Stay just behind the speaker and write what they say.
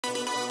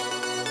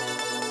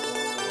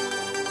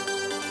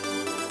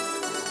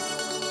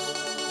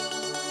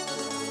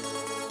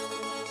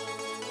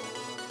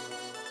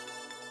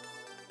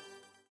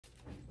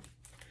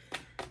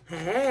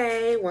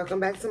Hey,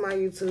 welcome back to my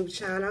YouTube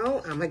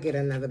channel. I'm gonna get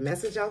another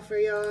message out for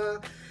y'all.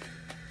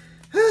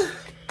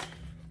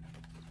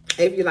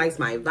 If you like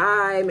my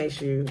vibe, make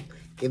sure you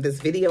give this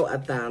video a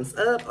thumbs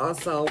up.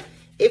 Also,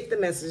 if the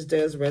message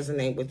does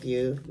resonate with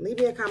you, leave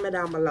me a comment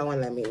down below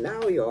and let me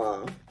know,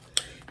 y'all.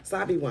 So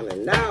I be want to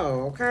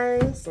know,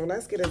 okay? So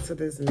let's get into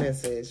this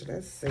message.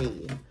 Let's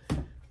see.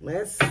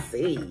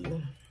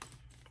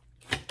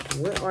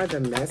 What are the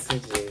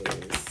messages?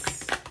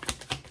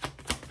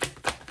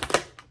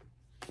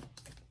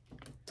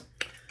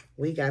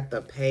 We got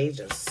the Page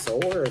of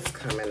Swords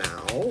coming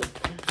out.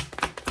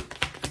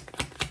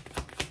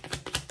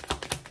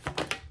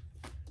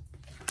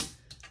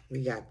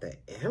 We got the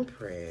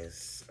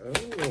Empress. Oh.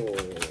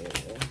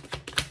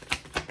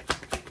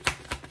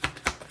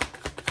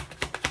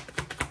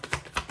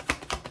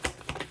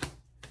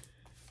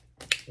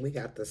 We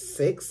got the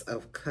Six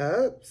of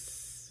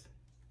Cups.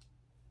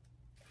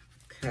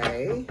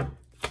 Okay.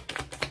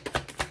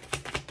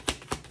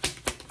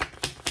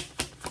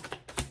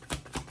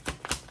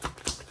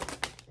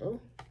 Oh.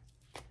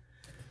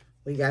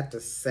 We got the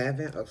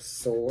Seven of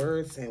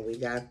Swords and we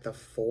got the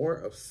Four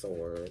of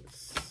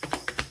Swords.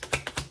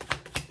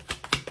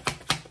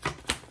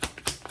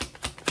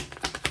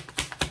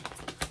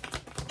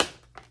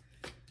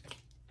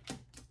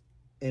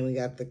 And we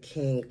got the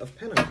King of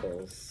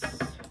Pentacles.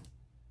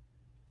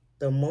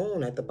 The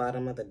Moon at the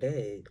bottom of the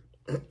deck.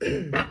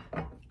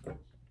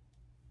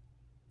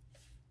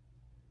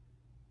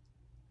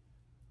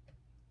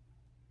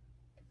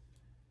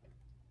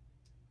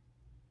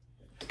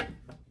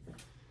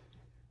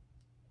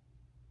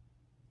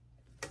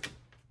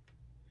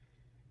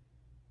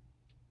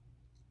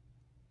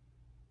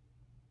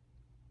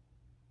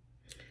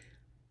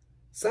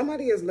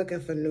 Somebody is looking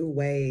for new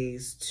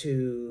ways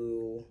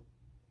to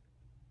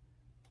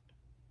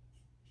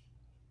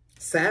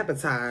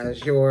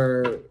sabotage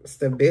your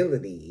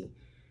stability,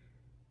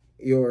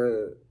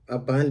 your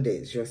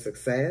abundance, your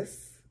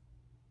success.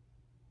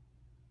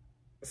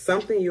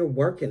 Something you're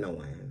working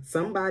on.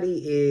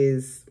 Somebody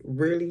is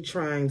really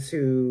trying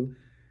to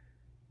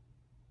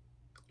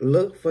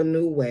look for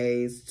new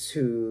ways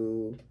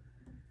to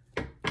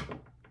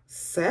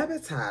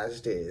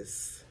sabotage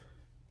this.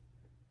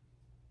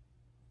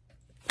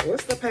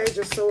 What's the Page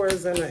of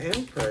Swords and the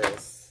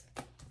Empress?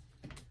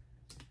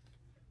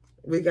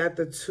 We got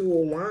the Two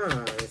of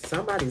Wands.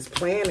 Somebody's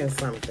planning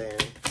something.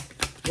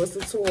 What's the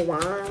Two of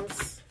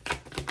Wands?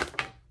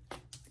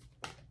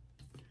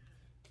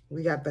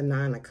 We got the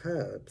Nine of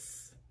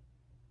Cups.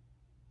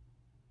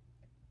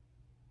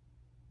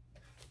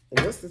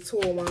 What's the Two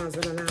of Wands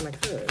and the Nine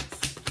of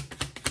Cups?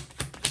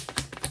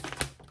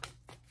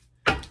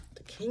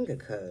 The King of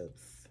Cups.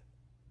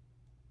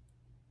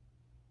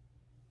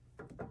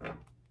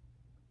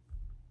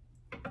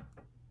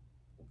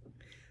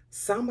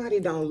 Somebody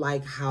don't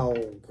like how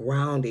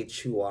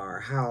grounded you are,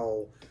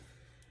 how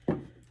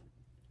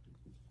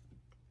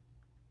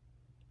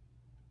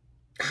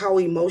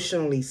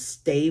emotionally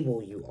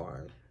stable you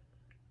are.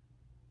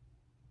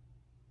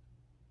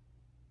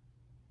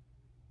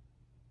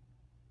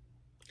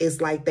 It's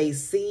like they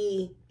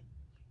see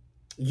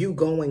you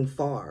going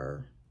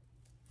far.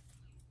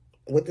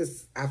 With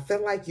this, I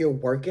feel like you're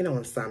working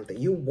on something.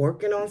 You're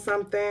working on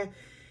something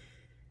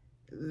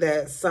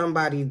that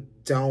somebody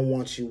don't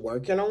want you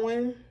working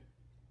on.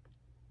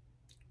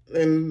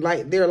 And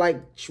like they're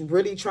like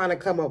really trying to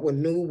come up with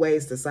new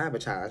ways to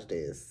sabotage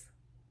this.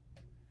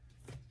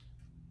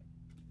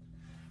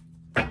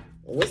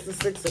 What's the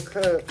Six of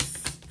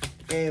Cups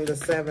and the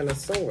Seven of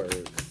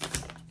Swords?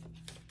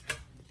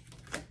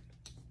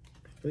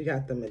 We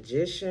got the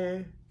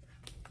Magician.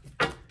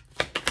 And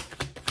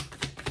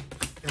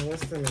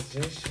what's the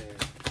Magician?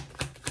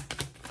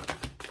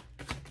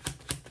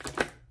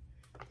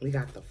 We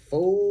got the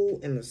Fool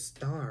and the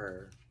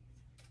Star.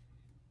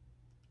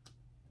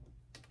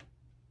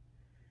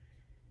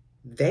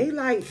 They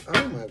like,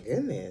 oh my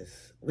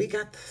goodness. We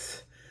got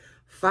this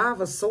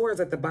Five of Swords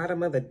at the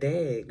bottom of the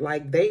deck.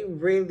 Like they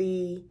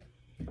really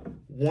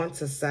want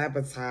to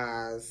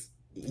sabotage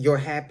your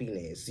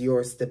happiness,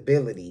 your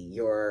stability,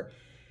 your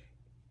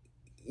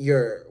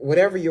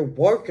whatever you're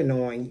working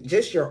on,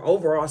 just your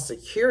overall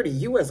security,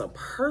 you as a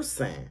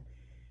person.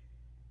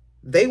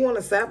 They want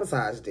to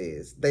sabotage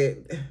this. They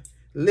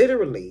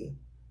literally,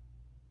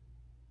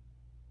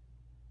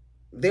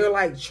 they're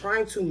like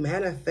trying to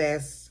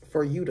manifest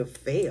for you to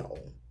fail.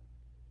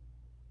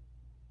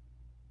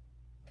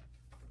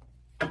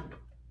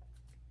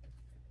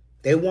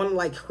 They want to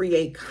like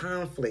create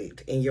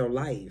conflict in your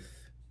life.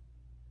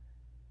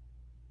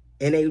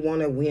 And they want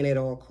to win at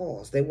all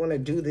costs. They want to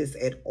do this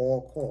at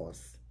all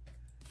costs.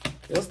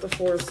 What's the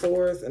Four of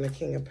Swords and the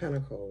King of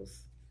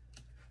Pentacles?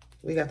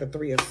 We got the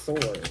Three of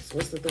Swords.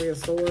 What's the Three of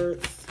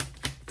Swords?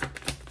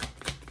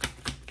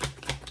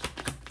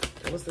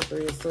 What's the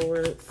Three of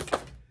Swords?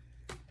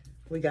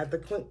 We got the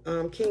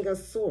King of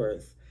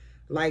Swords.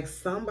 Like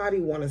somebody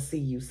want to see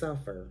you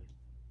suffer.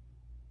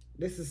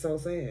 This is so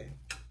sad.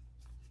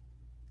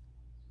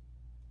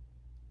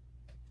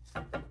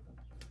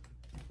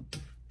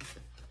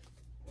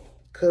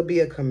 Could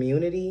be a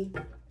community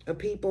of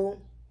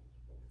people.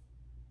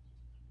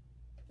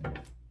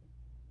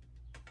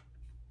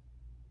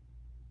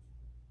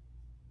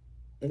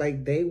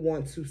 Like, they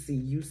want to see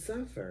you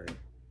suffer.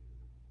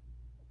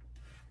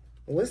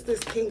 What's this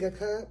King of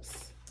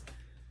Cups?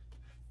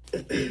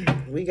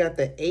 We got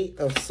the Eight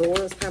of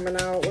Swords coming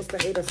out. What's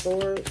the Eight of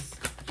Swords?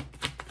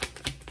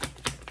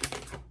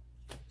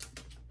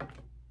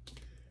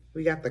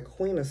 We got the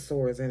Queen of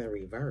Swords in the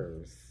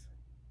reverse.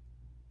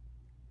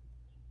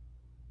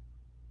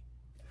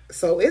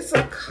 So it's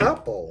a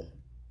couple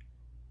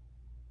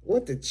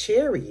with the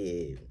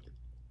Chariot.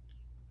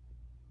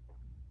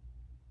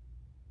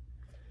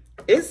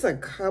 It's a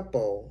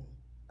couple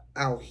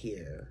out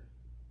here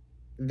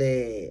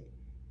that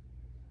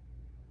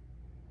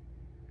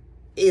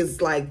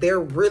is like they're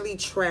really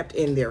trapped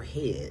in their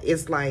head.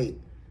 It's like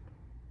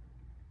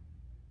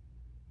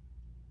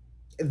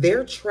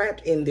they're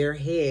trapped in their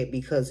head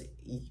because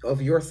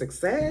of your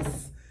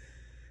success,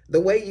 the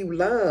way you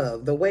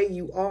love, the way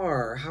you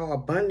are, how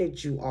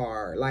abundant you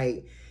are.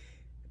 Like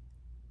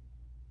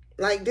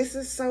this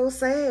is so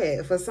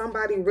sad for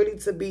somebody really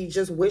to be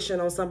just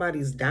wishing on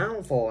somebody's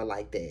downfall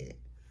like that.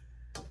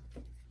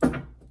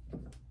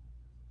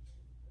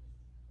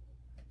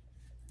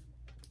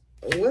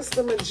 What's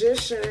the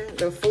Magician,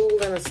 the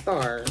Fool, and a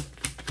Star?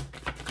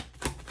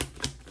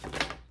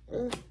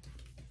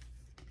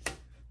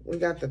 We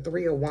got the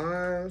Three of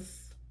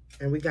Wands,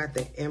 and we got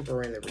the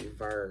Emperor in the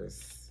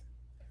reverse.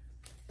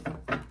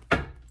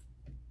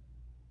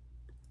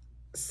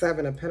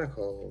 Seven of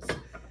Pentacles.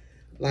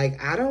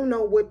 Like, I don't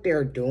know what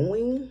they're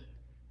doing.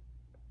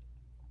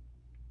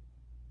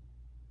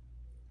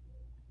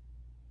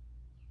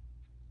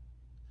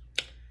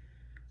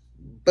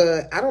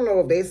 But I don't know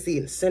if they see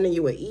it sending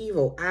you an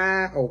evil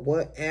eye or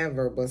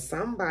whatever, but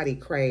somebody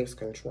craves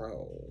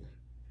control.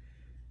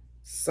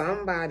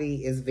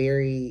 Somebody is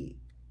very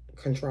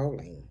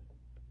controlling.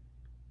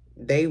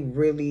 They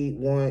really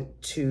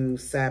want to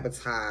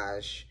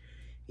sabotage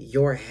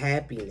your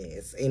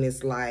happiness. And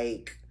it's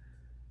like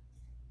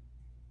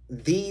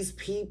these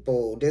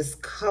people, this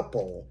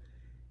couple,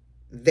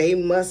 they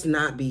must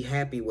not be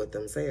happy with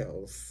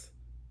themselves.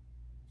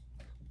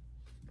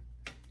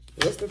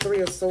 What's the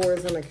Three of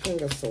Swords and the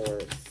King of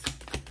Swords?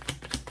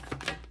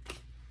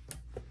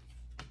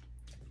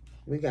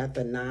 We got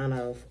the Nine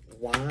of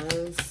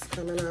Wands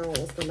coming out.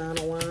 What's the Nine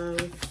of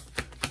Wands?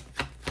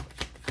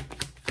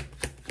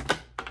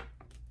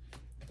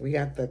 We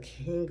got the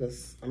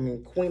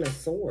Queen of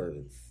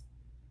Swords.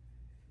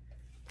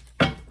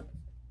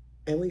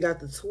 And we got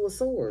the Two of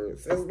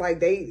Swords. It's like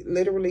they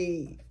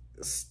literally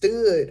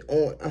stood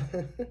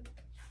on...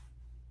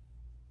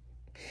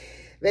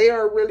 They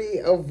are really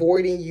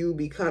avoiding you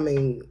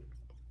becoming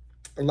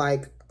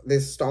like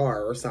this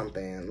star or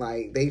something.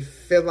 Like, they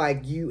feel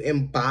like you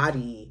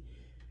embody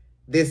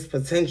this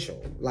potential.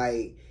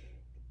 Like,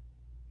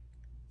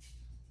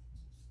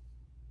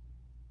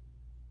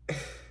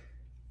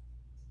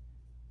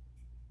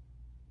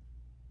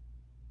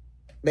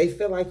 they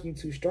feel like you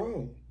too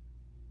strong.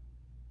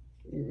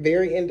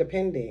 Very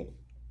independent.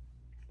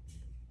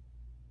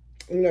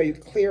 You know, you're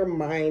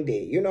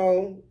clear-minded, you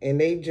know, and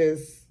they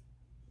just...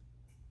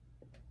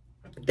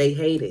 They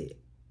hate it.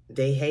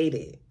 They hate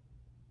it.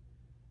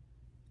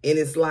 And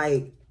it's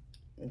like,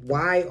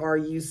 why are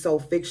you so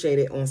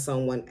fixated on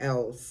someone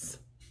else?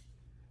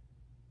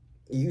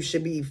 You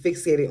should be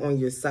fixated on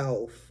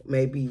yourself.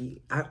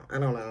 Maybe, I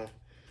don't know.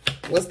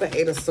 What's the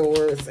Eight of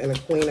Swords and the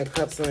Queen of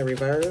Cups in the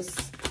reverse?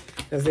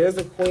 Because there's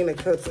a Queen of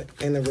Cups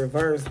in the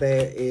reverse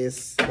that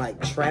is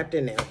like trapped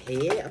in their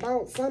head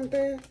about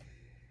something.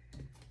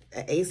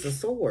 An Ace of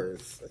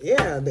Swords.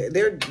 Yeah,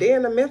 they're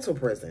in a mental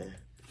prison.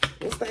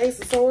 What's the Ace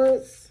of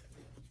Swords?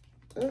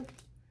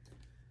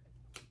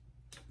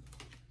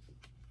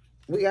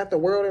 We got the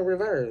World in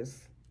reverse.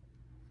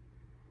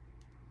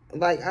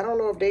 Like, I don't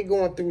know if they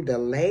going through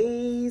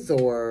delays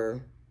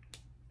or...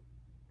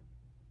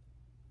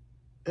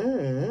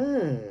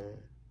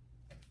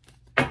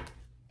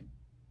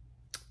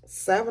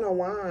 Seven of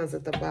Wands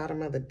at the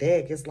bottom of the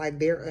deck. It's like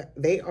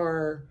they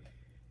are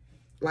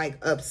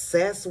like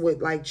obsessed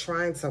with like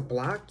trying to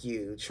block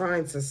you,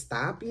 trying to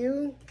stop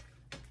you.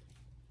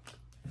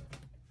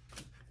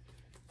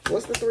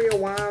 What's the Three of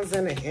Wands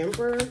and the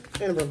Emperor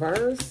in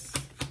reverse?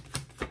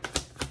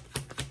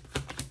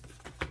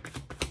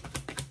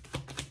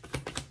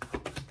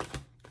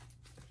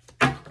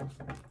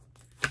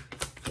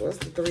 What's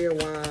the Three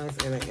of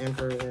Wands and the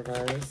Emperor in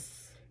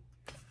reverse?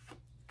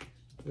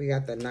 We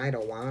got the Knight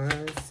of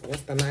Wands.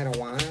 What's the Knight of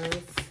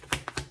Wands?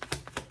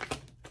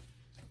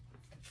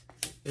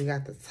 We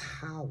got the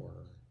Tower.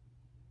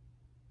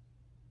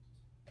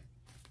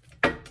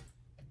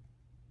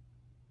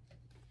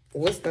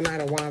 What's the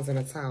Knight of Wands in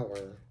the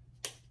Tower?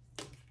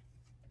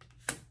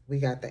 We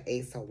got the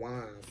Ace of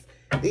Wands.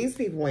 These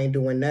people ain't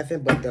doing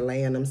nothing but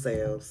delaying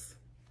themselves.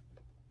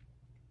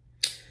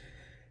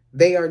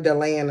 They are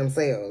delaying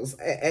themselves.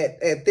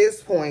 At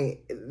this point,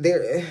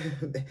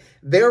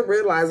 they're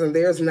realizing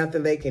there's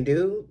nothing they can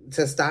do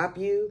to stop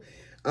you.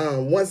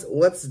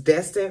 What's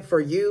destined for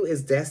you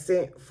is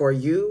destined for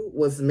you.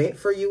 What's meant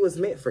for you is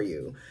meant for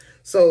you.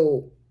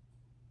 So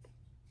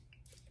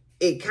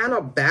it kind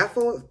of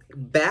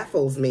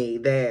baffles me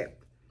that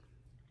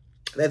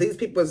these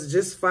people is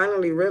just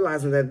finally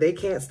realizing that they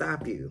can't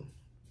stop you.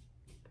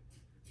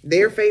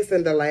 They're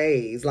facing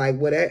delays. Like,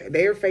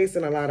 they're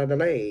facing a lot of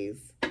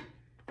delays.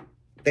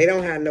 They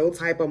don't have no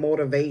type of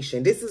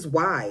motivation. This is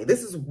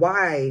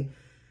why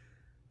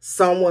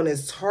someone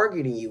is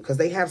targeting you, because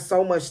they have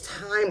so much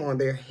time on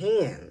their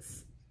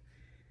hands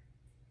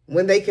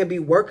when they could be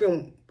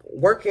working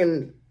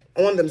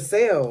on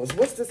themselves.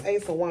 What's this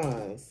Ace of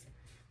Wands?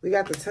 We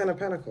got the Ten of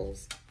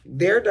Pentacles.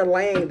 They're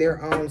delaying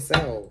their own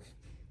self.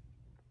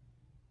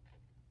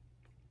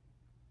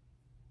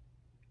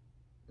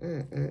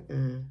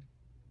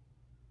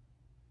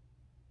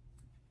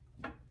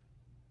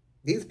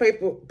 These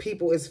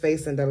people is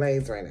facing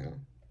delays right now.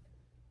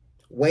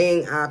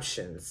 Weighing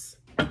options.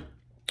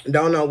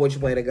 Don't know which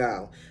way to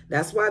go.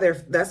 That's why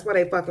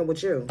they fucking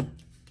with you.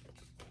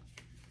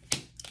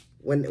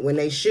 When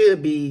they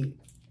should be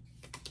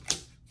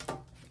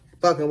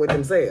fucking with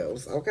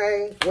themselves,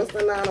 okay? What's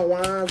the Nine of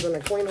Wands and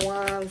the Queen of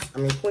Wands? I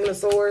mean, Queen of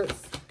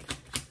Swords.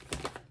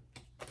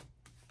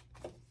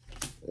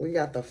 We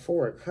got the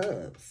Four of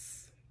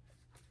Cups.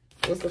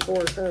 What's the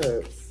Four of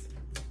Cups?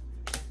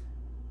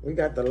 We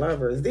got the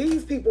Lovers.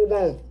 These people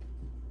won't.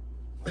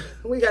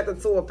 We got the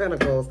Two of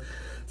Pentacles.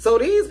 So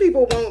these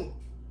people won't.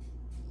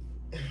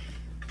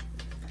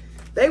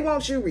 They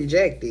want you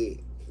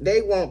rejected.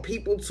 They want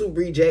people to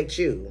reject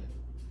you.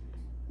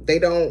 They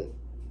don't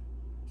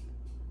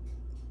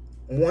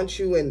want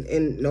you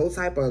in no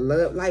type of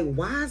love. Like,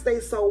 why is they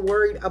so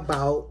worried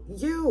about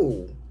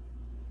you?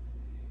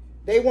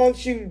 They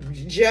want you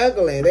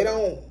juggling.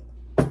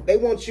 They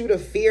want you to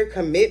fear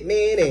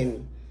commitment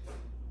and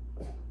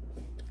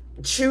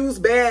choose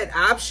bad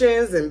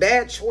options and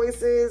bad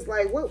choices.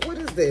 Like, what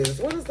is this?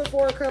 What is the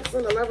Four of Cups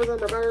and the Lovers in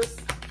reverse?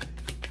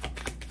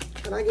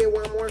 Can I get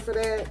one more for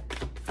that?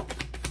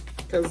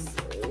 Because,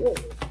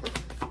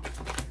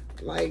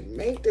 like,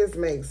 make this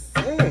make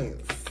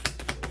sense.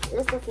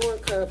 What's the Four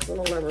of Cups and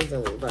the Lovers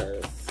in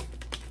reverse?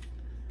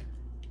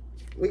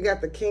 We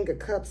got the King of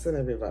Cups in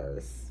the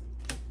reverse.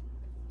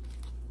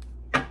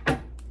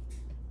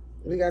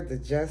 We got the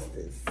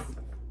Justice.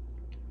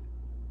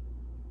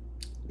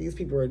 These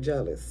people are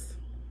jealous.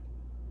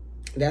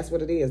 That's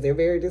what it is. They're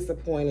very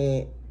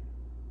disappointed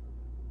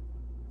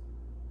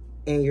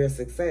in your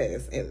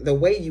success. And the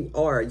way you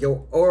are,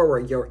 your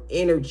aura, your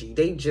energy,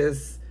 they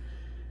just...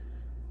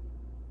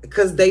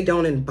 because they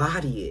don't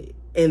embody it.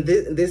 And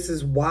this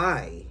is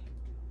why.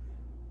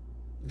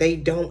 They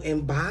don't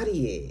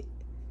embody it.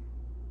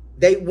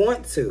 They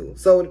want to.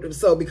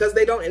 So because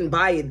they don't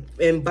embody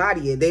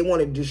it, they want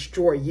to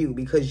destroy you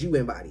because you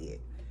embody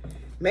it.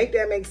 Make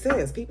that make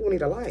sense. People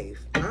need a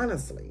life,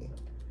 honestly.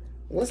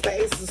 What's the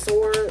Ace of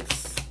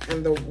Swords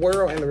and the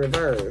World in the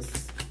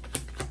reverse?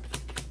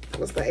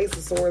 What's the Ace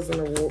of Swords and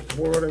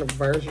the World in the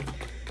reverse?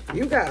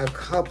 You got a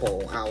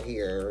couple out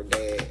here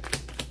that...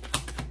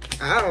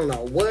 I don't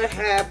know what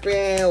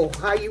happened,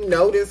 how you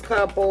know this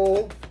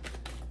couple,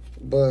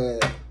 but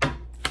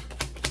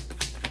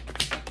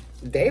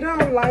they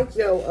don't like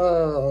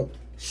your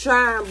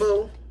shine,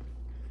 boo.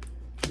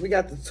 We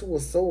got the Two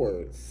of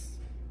Swords.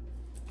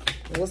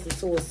 What's the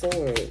Two of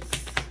Swords?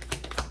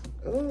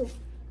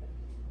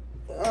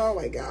 Oh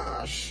my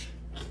gosh.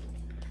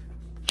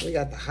 We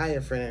got the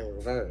Hierophant in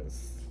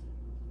reverse.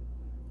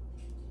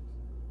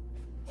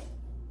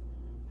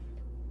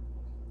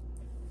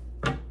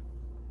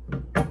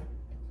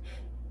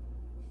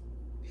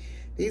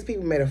 These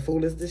people made a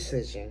foolish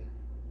decision.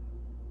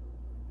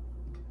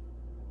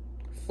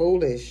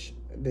 Foolish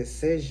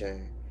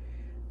decision.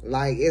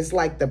 Like, it's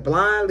like the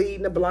blind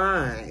leading the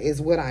blind is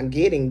what I'm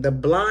getting. The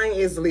blind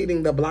is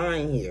leading the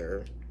blind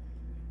here.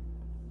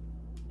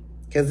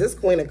 Because this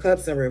Queen of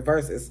Cups in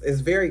reverse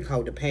is very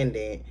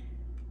codependent.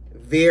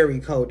 Very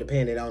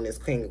codependent on this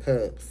King of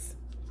Cups.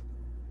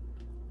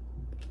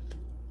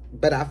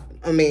 But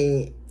I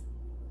mean,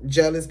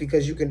 jealous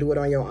because you can do it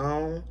on your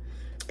own.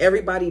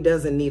 Everybody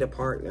doesn't need a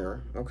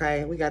partner,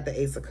 okay? We got the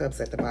Ace of Cups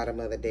at the bottom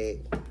of the deck.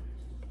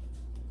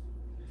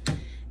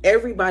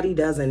 Everybody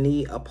doesn't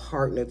need a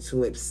partner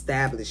to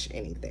establish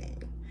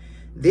anything.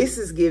 This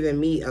is giving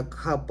me a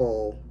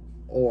couple,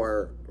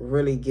 or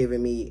really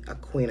giving me a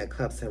Queen of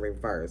Cups in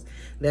reverse.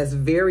 That's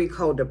very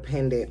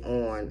codependent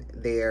on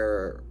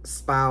their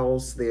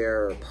spouse,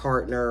 their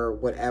partner,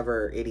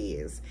 whatever it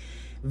is.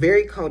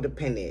 Very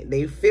codependent.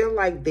 They feel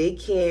like they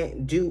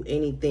can't do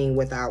anything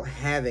without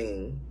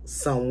having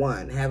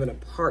someone, having a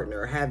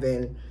partner,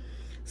 having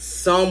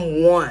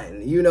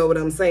someone. You know what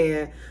I'm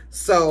saying?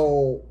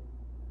 So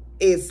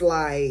it's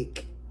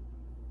like,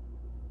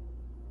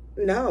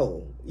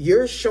 no,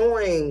 you're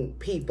showing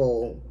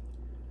people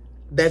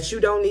that you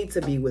don't need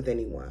to be with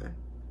anyone,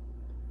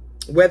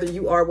 whether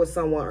you are with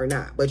someone or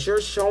not. But you're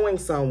showing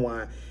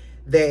someone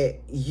that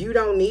you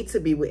don't need to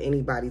be with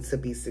anybody to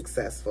be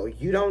successful.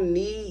 You don't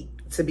need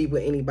to be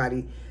with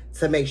anybody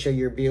to make sure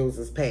your bills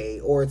is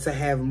paid, or to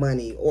have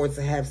money, or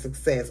to have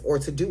success, or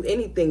to do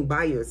anything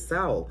by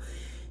yourself.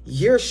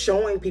 You're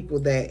showing people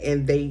that,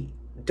 and they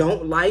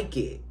don't like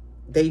it.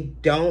 They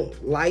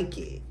don't like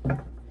it.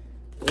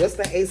 What's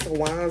the Ace of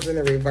Wands in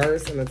the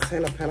reverse and the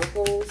Ten of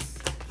Pentacles?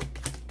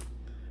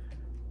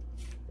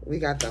 We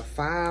got the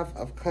Five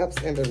of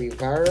Cups in the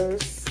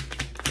reverse.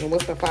 And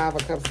what's the Five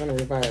of Cups in the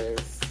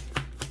reverse?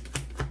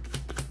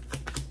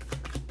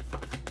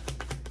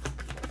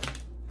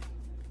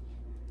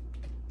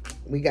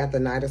 We got the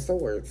Knight of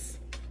Swords.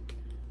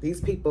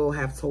 These people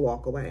have to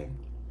walk away.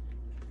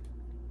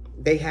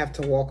 They have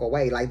to walk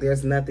away. Like,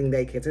 there's nothing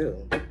they can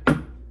do.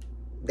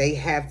 They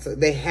have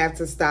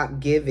to stop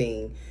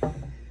giving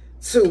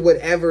to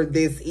whatever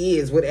this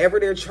is, whatever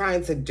they're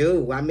trying to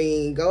do. I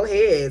mean, go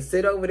ahead,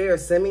 sit over there,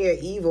 send me an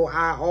evil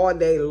eye all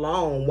day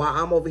long while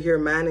I'm over here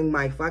minding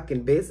my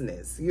fucking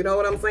business. You know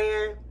what I'm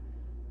saying?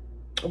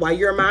 While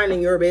you're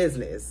minding your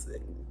business.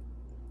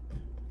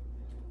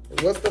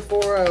 What's the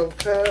Four of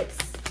Cups?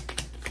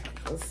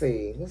 Let's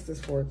see. What's this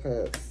Four of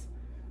Cups?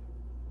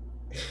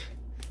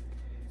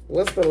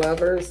 What's the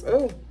Lovers?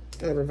 Oh,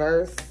 in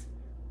reverse.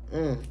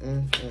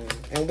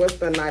 And what's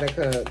the Knight of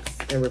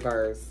Cups in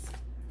reverse?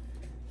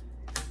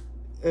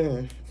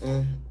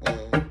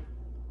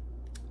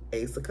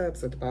 Ace of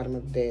Cups at the bottom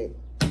of the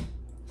deck.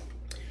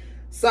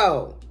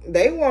 So,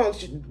 they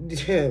want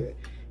you,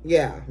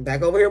 yeah,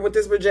 back over here with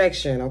this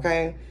rejection,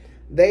 okay?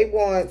 They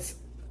want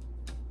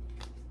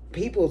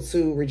people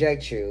to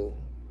reject you.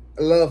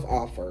 Love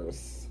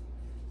offers.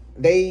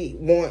 They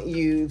want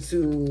you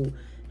to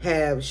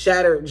have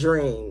shattered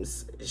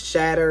dreams,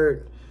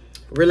 shattered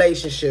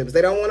relationships.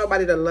 They don't want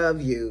nobody to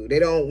love you. They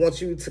don't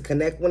want you to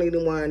connect with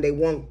anyone. They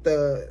want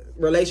the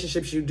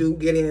relationships you do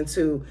get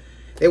into,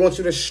 they want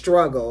you to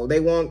struggle.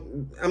 They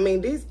want, I mean,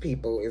 these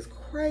people is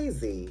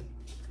crazy.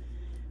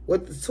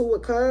 With the Two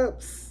of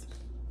Cups,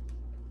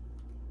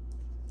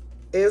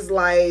 it's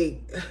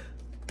like,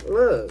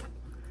 look,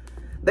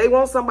 they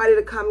want somebody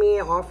to come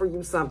in, offer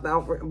you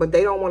something, but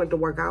they don't want it to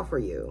work out for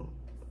you.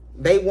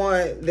 They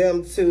want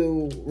them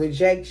to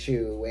reject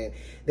you, and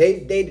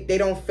they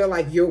don't feel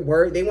like you're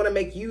worthy. They want to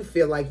make you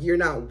feel like you're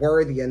not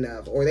worthy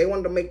enough, or they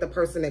want to make the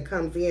person that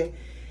comes in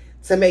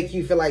to make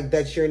you feel like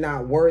that you're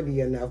not worthy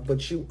enough,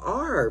 but you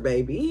are,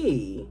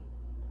 baby.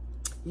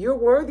 You're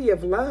worthy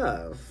of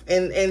love,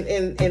 and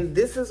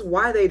this is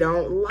why they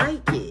don't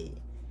like it.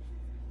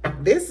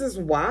 This is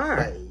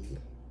why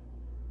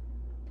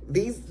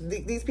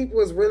these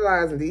people is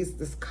realizing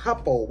this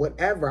couple,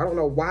 whatever. I don't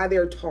know why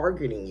they're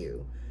targeting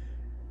you.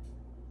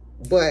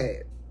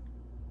 But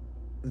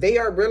they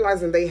are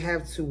realizing they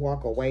have to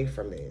walk away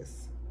from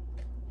this.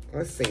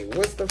 Let's see.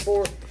 What's the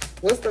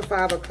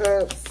Five of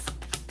Cups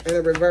in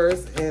the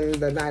reverse and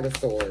the Knight of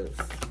Swords?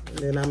 And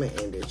then I'm going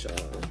to end it,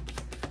 y'all.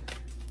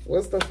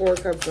 What's the Four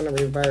of Cups in the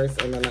reverse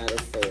and the Knight of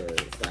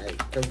Swords? Like,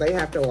 because they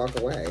have to walk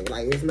away.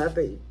 Like, it's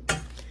nothing.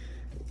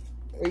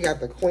 We got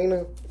the Queen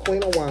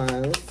of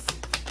Wands.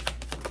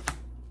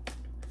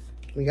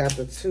 We got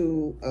the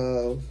Two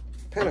of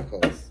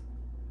Pentacles.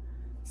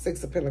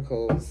 Six of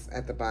Pentacles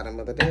at the bottom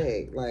of the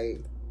deck.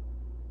 Like,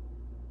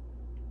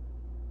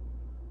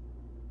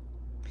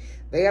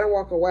 they gotta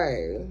walk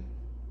away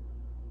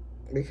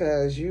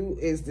because you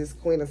is this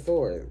Queen of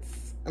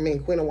Swords. I mean,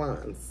 Queen of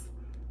Wands.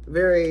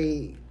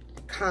 Very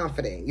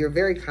confident. You're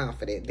very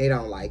confident. They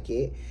don't like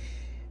it.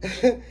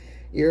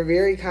 You're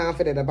very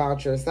confident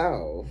about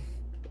yourself.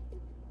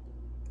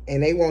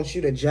 And they want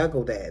you to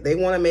juggle that. They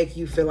want to make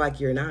you feel like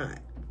you're not.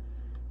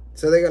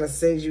 So they're going to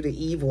send you the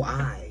evil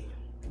eye.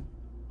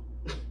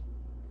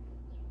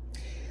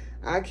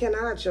 I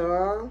cannot,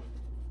 y'all.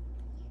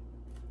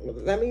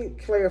 Let me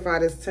clarify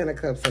this Ten of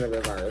Cups in the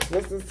reverse.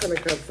 What's this Ten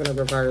of Cups in the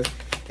reverse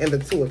and the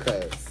Two of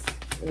Cups?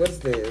 What's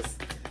this?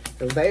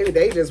 Because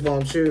they just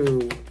want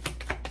you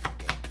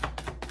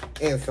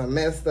in some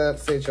messed up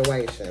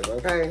situations,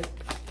 okay?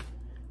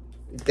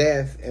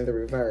 Death in the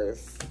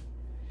reverse.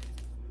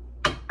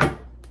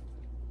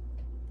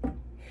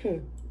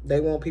 They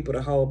want people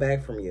to hold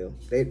back from you.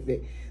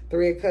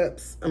 Three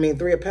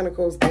of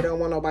Pentacles, they don't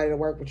want nobody to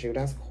work with you.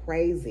 That's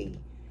crazy.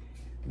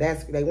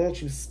 They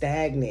want you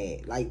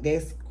stagnant. Like,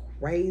 that's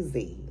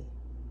crazy.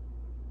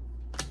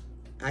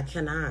 I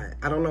cannot.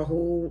 I don't know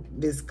who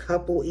this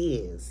couple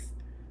is.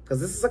 Because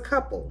this is a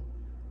couple.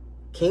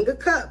 King of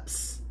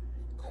Cups.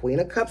 Queen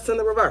of Cups in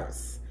the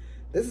reverse.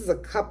 This is a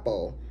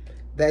couple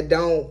that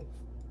don't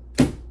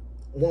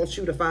want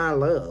you to find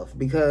love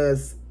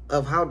because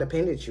of how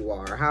dependent you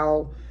are.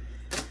 How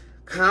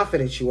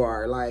confident you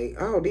are. Like,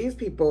 oh, these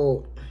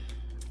people,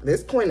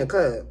 this Queen of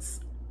Cups,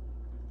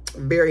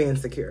 very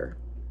insecure.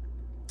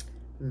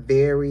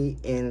 Very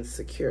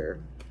insecure.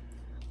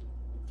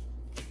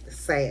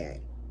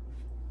 Sad.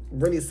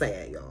 Really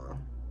sad, y'all.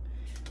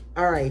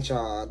 All right,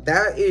 y'all.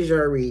 That is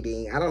your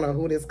reading. I don't know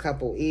who this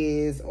couple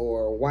is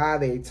or why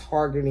they're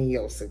targeting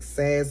your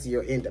success,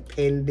 your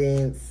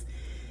independence.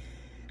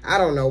 I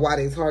don't know why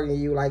they're targeting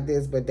you like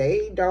this, but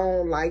they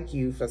don't like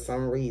you for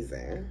some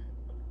reason.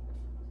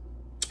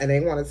 And they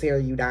want to tear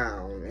you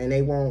down. And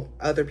they want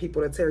other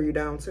people to tear you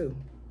down too,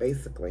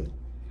 basically.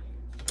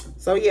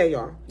 So yeah,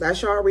 y'all,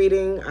 that's y'all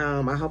reading.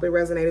 I hope it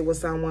resonated with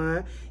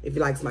someone. If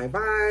you likes my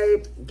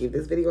vibe, give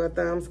this video a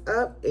thumbs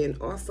up. And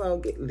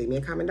also leave me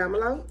a comment down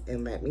below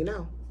and let me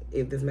know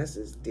if this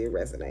message did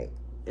resonate.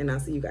 And I'll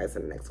see you guys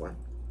in the next one.